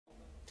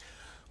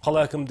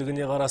Қала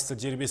әкімдігіне қарасты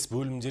дербес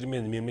бөлімдер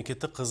мен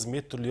мемлекеттік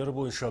қызмет түрлері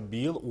бойынша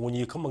биыл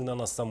 12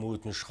 мыңнан астам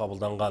өтініш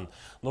қабылданған.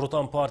 Нұр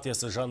Отан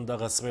партиясы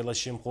жанындағы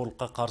сыбайлас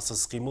жемқорлыққа қарсы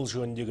іс-қимыл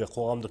жөніндегі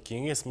қоғамдық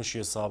кеңес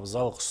мүшесі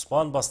Абзал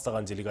Құспан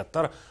бастаған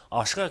делегаттар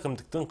ашық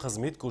әкімдіктің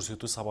қызмет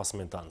көрсету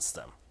сапасымен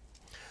танысты.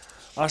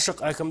 Ашық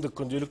әкімдік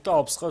күнделікті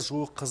 60-ға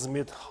жуық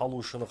қызмет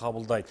алушыны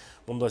қабылдайды.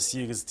 Мұнда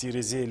 8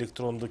 терезе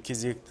электронды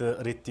кезекті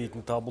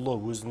реттейтін табылу,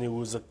 өзіне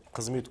өзі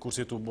қызмет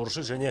көрсету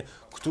бұрышы және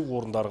күту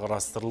орындары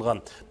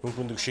қарастырылған.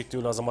 Мүмкіндік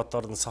шектеулі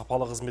азаматтардың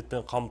сапалы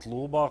қызметпен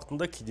қамтылуы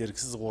бағытында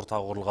кедергісіз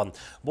ортақ құрылған.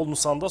 Бұл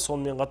нысанда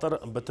сонымен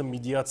қатар бітім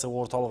медиация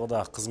орталығы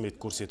да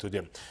қызмет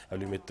көрсетуде.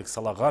 Әлеуметтік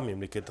салаға,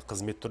 мемлекеттік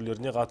қызмет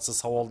түрлеріне қатысты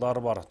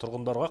сауалдары бар.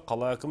 Тұрғындарға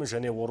қала әкімі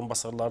және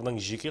орынбасарларының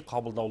жеке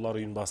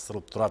қабылдаулары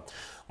ұйымдастырылып тұрады.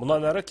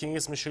 Мұнан әрі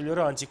кеңес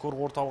мүшелері антикор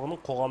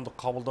орталығының қоғамдық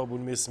қабылдау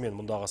бөлмесі мен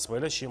мұндағы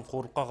сыбайлас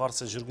жемқорлыққа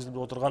қарсы жүргізіліп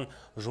отырған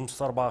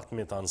жұмыстар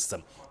бағытымен танысты.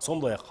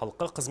 Сондай-ақ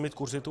халыққа қызмет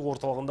көрсету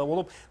орталығында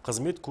болып,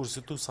 қызмет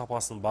көрсету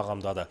сапасын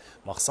бағамдады.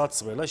 Мақсат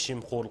сыбайлас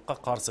жемқорлыққа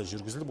қарсы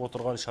жүргізіліп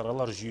отырған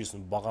шаралар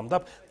жүйесін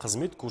бағамдап,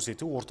 қызмет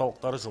көрсету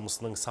орталықтары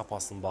жұмысының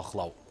сапасын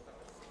бақылау.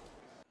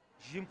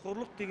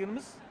 Жемқорлық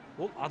дегеніміз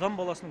ол адам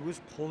баласының өз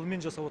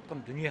қолымен жасап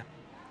отқан дүние.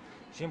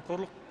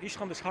 Жемқорлық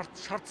ешқандай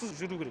шартсыз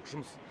жүру керек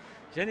жұмыс.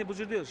 Және бұл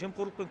жерде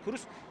жемқорлықпен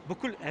күрес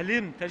бүкіл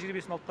әлем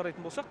тәжірибесін алып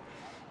қарайтын болсақ,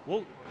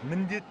 ол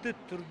міндетті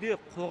түрде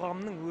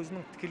қоғамның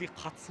өзінің тікелей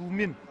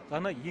қатысуымен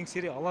ғана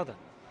еңсере алады.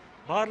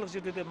 Барлық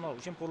жерде де мынау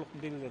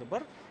жемқорлықтың белгілері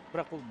бар,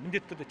 бірақ ол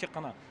міндетті түрде тек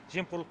қана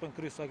жемқорлықпен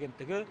күрес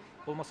агенттігі,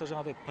 болмаса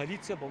жаңағыдай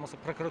полиция, болмаса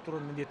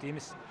прокуратураның міндеті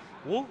емес.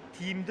 Ол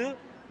тиімді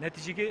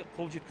нәтижеге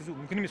қол жеткізу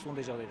мүмкін емес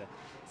ондай жағдайда.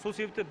 Сол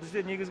себепті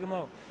бізде негізгі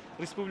мынау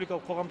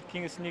республикалық қоғамдық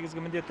кеңестің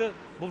негізгі міндеті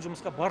бұл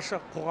жұмысқа барша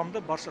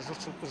қоғамды, барша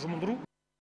жұртшылықты жұмылдыру.